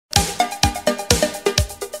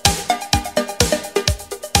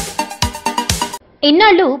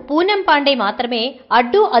ఇన్నాళ్లు పూనం పాండే మాత్రమే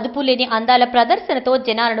అడ్డు అదుపు లేని అందాల ప్రదర్శనతో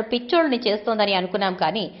జనాలను పిచ్చోళ్ళని చేస్తోందని అనుకున్నాం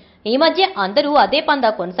కానీ ఈ మధ్య అందరూ అదే పందా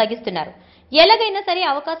కొనసాగిస్తున్నారు. ఎలాగైనా సరే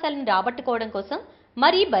అవకాశాలను రాబట్టుకోవడం కోసం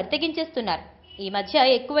మరీ బరితెగించేస్తున్నారు. ఈ మధ్య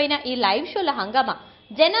ఎక్కువైన ఈ లైవ్ షోల హంగామా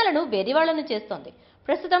జనాలను వెర్రివాళ్లను చేస్తోంది.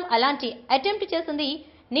 ప్రస్తుతం అలాంటి అటెంప్ట్ చేసింది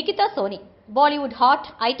నికితా సోని. బాలీవుడ్ హాట్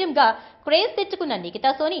ఐటెం గా క్రేజ్ తెచ్చుకున్న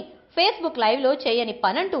నికితా సోని ఫేస్బుక్ లైవ్ లో చేయని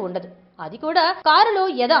పనంటూ ఉండదు. అది కూడా కారులో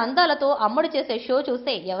ఎద అందాలతో అమ్మడు చేసే షో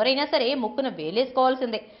చూస్తే ఎవరైనా సరే ముక్కున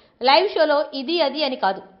వేలేసుకోవాల్సిందే. లైవ్ షోలో ఇది అది అని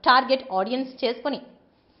కాదు, టార్గెట్ ఆడియన్స్ చేసుకుని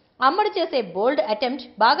అమ్మడు చేసే బోల్డ్ అటెంప్ట్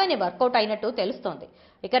బాగానే వర్కౌట్ అయినట్టు తెలుస్తోంది.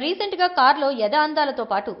 ఇక రీసెంట్ గా కారులో ఎద అందాలతో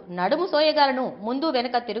పాటు నడుము సోయగాలను ముందు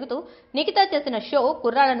వెనక తిరుగుతూ నికితా చేసిన షో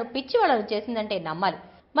కుర్రాళ్లను పిచ్చివాళ్లను చేసిందంటే నమ్మాలి.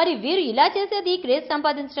 మరి వీరు ఇలా చేసేది క్రేజ్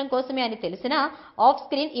సంపాదించడం కోసమే అని తెలిసినా ఆఫ్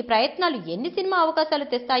స్క్రీన్ ఈ ప్రయత్నాలు ఎన్ని సినిమా అవకాశాలు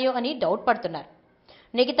తెస్తాయో అని డౌట్ పడుతున్నారు.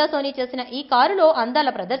 నికితా సోని చేసిన ఈ కారులో అందాల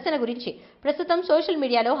ప్రదర్శన గురించి ప్రస్తుతం సోషల్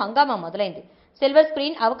మీడియాలో హంగామా మొదలైంది. సిల్వర్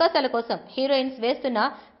స్క్రీన్ అవకాశాల కోసం హీరోయిన్స్ వేస్తున్న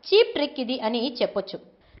చీప్ ట్రిక్ ఇది అని చెప్పొచ్చు.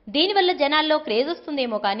 దీనివల్ల జనాల్లో క్రేజ్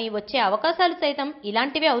వస్తుందేమో కానీ వచ్చే అవకాశాలు సైతం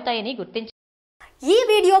ఇలాంటివే అవుతాయని గుర్తించారు. ఈ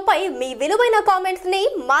వీడియోపై మీ విలువైన కామెంట్స్ ని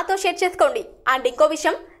మాతో షేర్ చేసుకోండి. అండ్ ఇంకో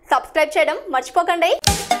విషయం, సబ్స్క్రైబ్ చేయడం మర్చిపోకండి.